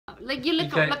Like you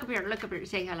look up here,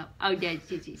 say hello. Oh,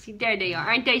 see, there they are.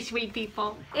 Aren't they sweet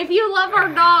people? If you love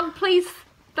our dog, please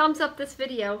thumbs up this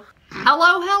video.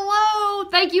 Hello.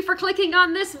 Thank you for clicking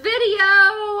on this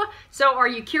video. So are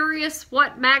you curious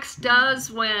what Max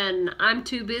does when I'm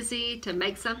too busy to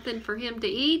make something for him to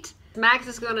eat? Max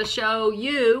is going to show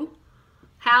you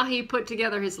how he put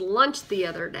together his lunch the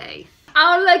other day.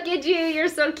 Oh, look at you. You're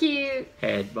so cute.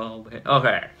 Head bob. Okay. All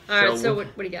right, so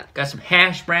what do you got? Got some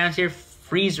hash browns here.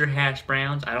 Freezer hash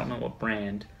browns. I don't know what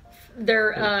brand.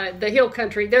 They're the Hill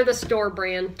Country. They're the store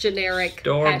brand, generic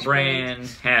store brand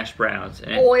hash browns.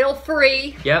 Oil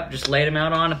free. Yep, just laid them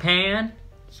out on a pan.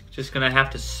 Just gonna have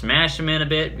to smash them in a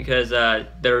bit because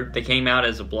they came out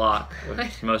as a block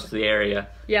with most of the area.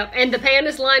 Yep, and the pan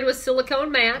is lined with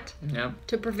silicone mat. Yep.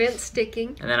 To prevent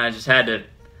sticking. And then I just had to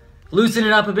loosen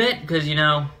it up a bit because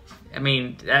I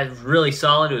mean that's really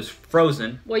solid. It was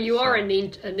frozen. Well, you are a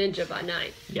ninja by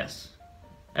night. Yes,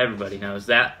 everybody knows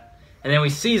that. And then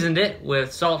we seasoned it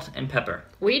with salt and pepper.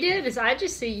 We did? I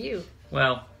just see you.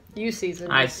 Well, you seasoned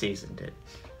it. I seasoned it.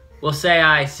 We'll say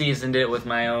I seasoned it with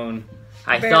my own.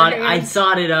 I thought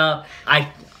it up.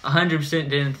 I 100%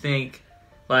 didn't think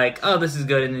like, oh, this is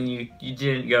good, and then you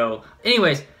didn't go.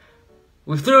 Anyways,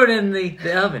 we threw it in the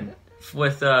oven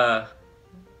with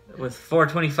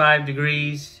 425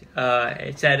 degrees.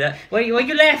 It said, what are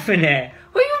you laughing at?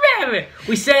 What are you laughing at?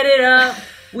 We set it up.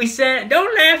 We said,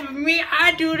 don't laugh at me.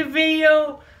 I do the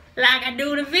video like I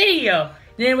do the video.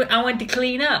 Then I went to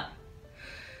clean up.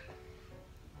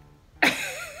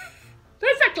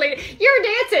 That's not clean. You're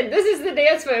dancing. This is the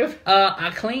dance move.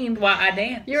 I cleaned while I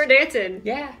danced. You were dancing.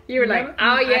 Yeah. You were like,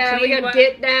 oh yeah, we gotta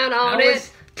get down on it.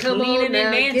 Come on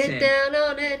now, dancing. get down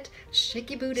on it. Shake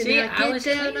your booty now, get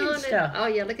down on it. Oh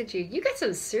yeah, look at you. You got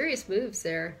some serious moves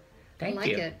there. Thank you. I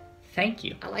like it. Thank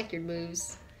you. I like your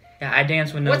moves. Yeah, I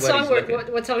dance when nobody's looking.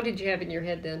 What song did you have in your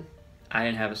head then? I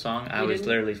didn't have a song. I was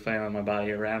literally flailing my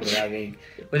body around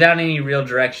without any real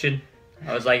direction.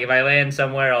 I was like, if I land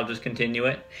somewhere, I'll just continue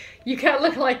it. You kind of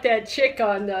look like that chick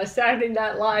on Saturday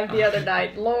Night Live the other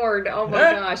night. Lord, oh my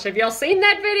gosh. Have y'all seen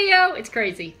that video? It's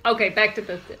crazy. Okay, back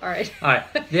to all right. All right.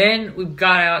 Then we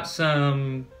got out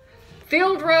some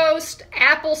field roast,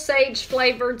 apple sage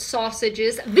flavored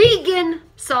sausages, vegan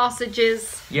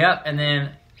sausages. Yep, and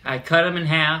then I cut them in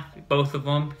half, both of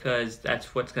them, because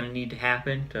that's what's going to need to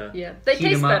happen to they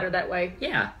taste better that way.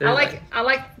 Yeah. I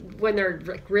like when they're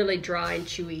like really dry and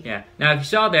chewy. Yeah. Now, if you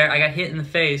saw there, I got hit in the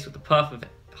face with a puff of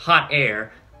hot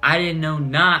air. I didn't know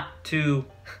not to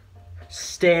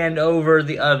stand over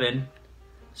the oven,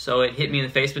 so it hit me in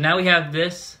the face. But now we have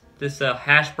this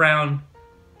hash brown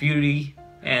beauty,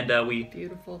 and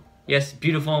beautiful. Yes,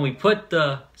 beautiful. And we put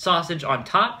the sausage on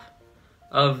top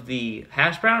of the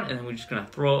hash brown, and then we're just gonna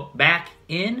throw it back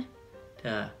in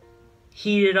to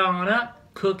heat it on up,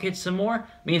 cook it some more. I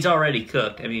mean, it's already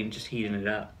cooked. I mean, just heating it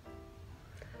up.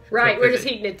 Right, we're just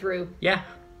heating it through. Yeah,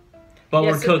 but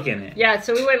we're cooking it. Yeah,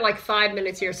 so we went like 5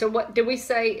 minutes here. So what did we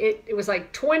say? It was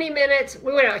like 20 minutes.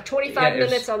 We went like 25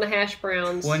 minutes on the hash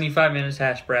browns. 25 minutes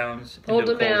hash browns. Hold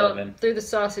them out. Threw the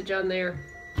sausage on there.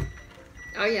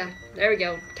 Oh yeah, there we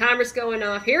go. Timer's going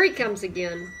off. Here he comes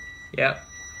again. Yep.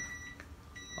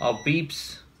 All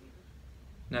beeps.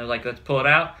 And I was like, let's pull it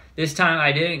out. This time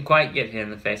I didn't quite get hit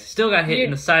in the face. Still got hit in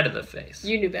the side of the face.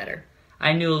 You knew better.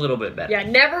 I knew a little bit better. Yeah,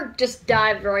 never just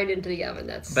dive right into the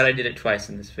oven. But I did it twice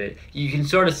in this video. You can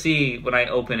sort of see when I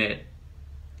open it,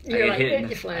 I get hit in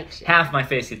the flange. Half my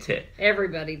face gets hit.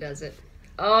 Everybody does it.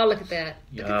 Oh, look at that.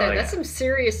 Look at that. That's some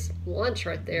serious lunch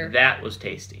right there. That was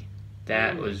tasty.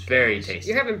 That was very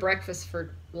tasty. You're having breakfast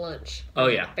for lunch. Oh,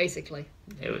 yeah. Basically.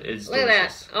 It's look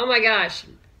delicious. at that. Oh, my gosh.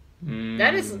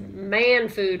 That is man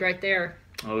food right there.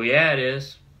 Oh yeah, it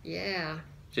is. Yeah.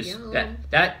 Just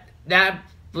that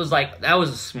was like that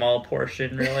was a small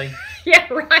portion, really. Yeah,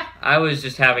 right. I was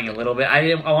just having a little bit.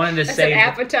 I wanted to save an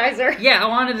appetizer. Yeah, I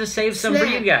wanted to save some for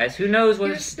you guys. Who knows what?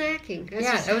 You're snacking.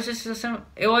 It was just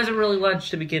it wasn't really lunch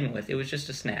to begin with. It was just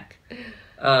a snack.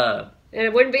 And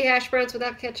it wouldn't be hash browns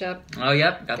without ketchup. Oh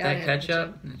yep, got that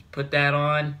ketchup. Put that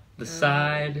on the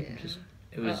side. Yeah.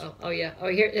 It was. Oh yeah. Oh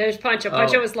here's Pancho.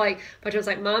 Pancho was like,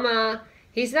 Mama,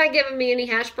 he's not giving me any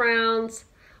hash browns.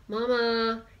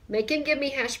 Mama, make him give me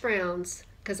hash browns,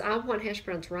 cause I want hash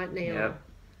browns right now. Yep.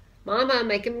 Mama,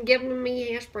 make him give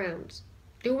me hash browns.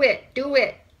 Do it.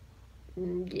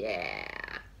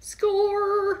 Yeah.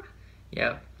 Score.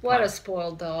 Yep. What a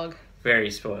spoiled dog. Very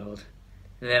spoiled.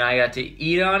 And then I got to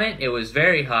eat on it. It was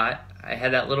very hot. I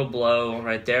had that little blow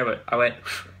right there, but I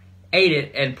ate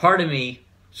it, and part of me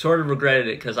sort of regretted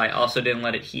it because I also didn't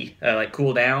let it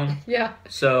cool down. Yeah.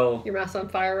 So your mouth's on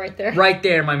fire right there. Right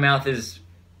there, my mouth is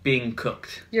being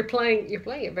cooked. You're playing it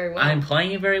very well. I'm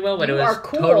playing it very well, but You it was are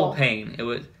cool. total pain. It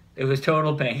was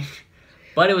total pain.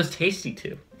 But it was tasty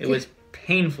too. It was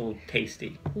painful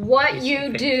tasty. What Tasty, you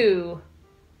painful. do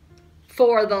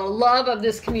for the love of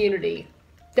this community.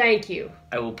 Thank you.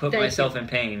 I will put Thank myself you. in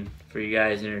pain for you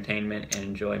guys' entertainment and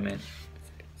enjoyment.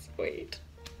 Sweet.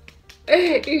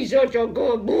 He's such a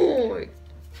good boy.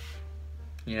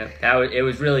 Yeah, it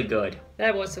was really good.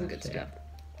 That was some good stuff.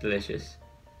 Delicious.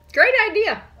 Great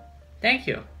idea. Thank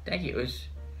you. Thank you.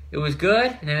 It was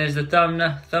good. And there's the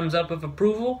thumbs up of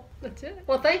approval. That's it.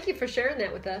 Well, thank you for sharing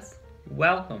that with us. You're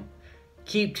welcome.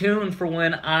 Keep tuned for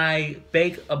when I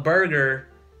bake a burger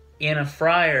in a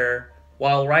fryer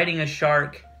while riding a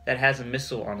shark that has a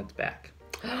missile on its back.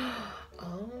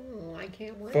 Oh, I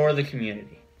can't wait. For the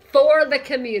community. For the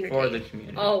community. For the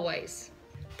community. Always.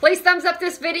 Please thumbs up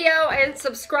this video and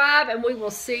subscribe, and we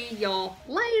will see y'all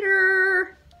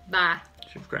later. Bye.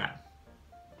 Subscribe.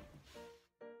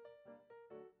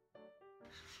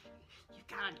 You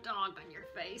got a dog on your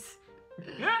face.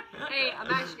 Hey, I've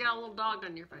actually got a little dog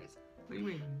on your face. What do you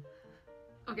mean?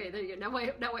 Okay, there you go.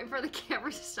 Now wait for the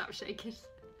camera to stop shaking.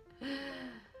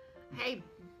 Hey,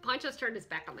 Pancho's turned his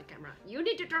back on the camera. You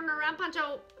need to turn around,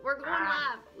 Pancho. We're going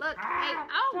live. Look. Hey.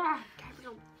 Oh. All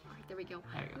right, there we go.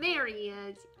 There he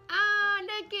is. Oh,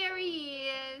 look, there he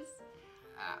is.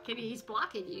 Kenny, he's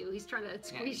blocking you. He's trying to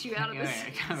squeeze you out of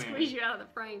the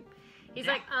frame. He's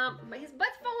like, his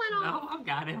butt's falling off. No, I've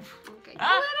got him. Okay, let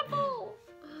him fall.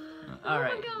 All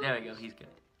right, there we go. He's good.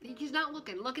 He's not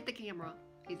looking. Look at the camera.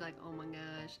 He's like, oh my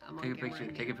gosh, I'm on Take a camera.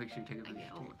 picture. Take a picture. Take a picture.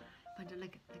 Pancho,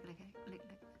 look.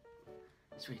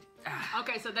 Sweet.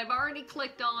 Okay, so they've already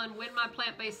clicked on when my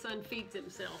plant-based son feeds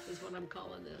himself is what I'm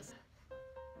calling this.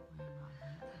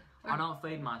 I don't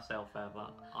feed myself ever.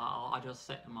 I just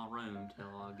sit in my room till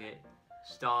I get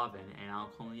starving and I'll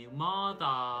call you,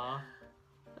 Mother,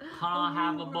 can I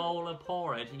have a bowl of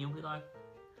porridge? And you'll be like,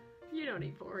 You don't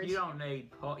eat porridge. you don't need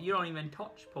porridge. You don't even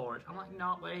touch porridge. I'm like,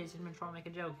 no, but he's been trying to make a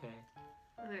joke here.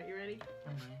 Alright, you ready?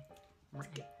 I'm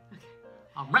ready.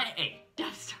 I'm ready.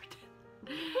 Don't start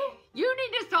that. You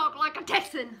need to talk like a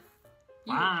Texan.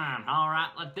 Fine. All right,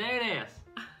 let's do this.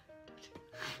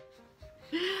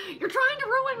 You're trying to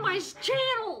ruin my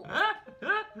channel.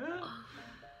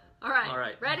 All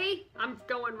right. Ready? I'm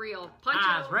going real. Pancho.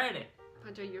 Eyes ready.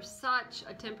 Pancho, you're such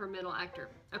a temperamental actor.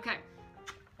 Okay.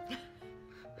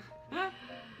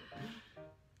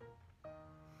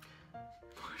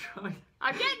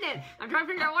 I'm getting it. I'm trying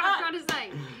to figure out what I'm trying to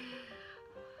say.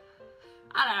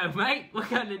 Hello, mate. We're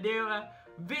going to do a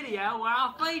video where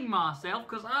I feed myself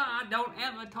because I don't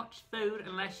ever touch food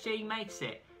unless she makes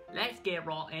it. Let's get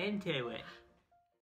right into it.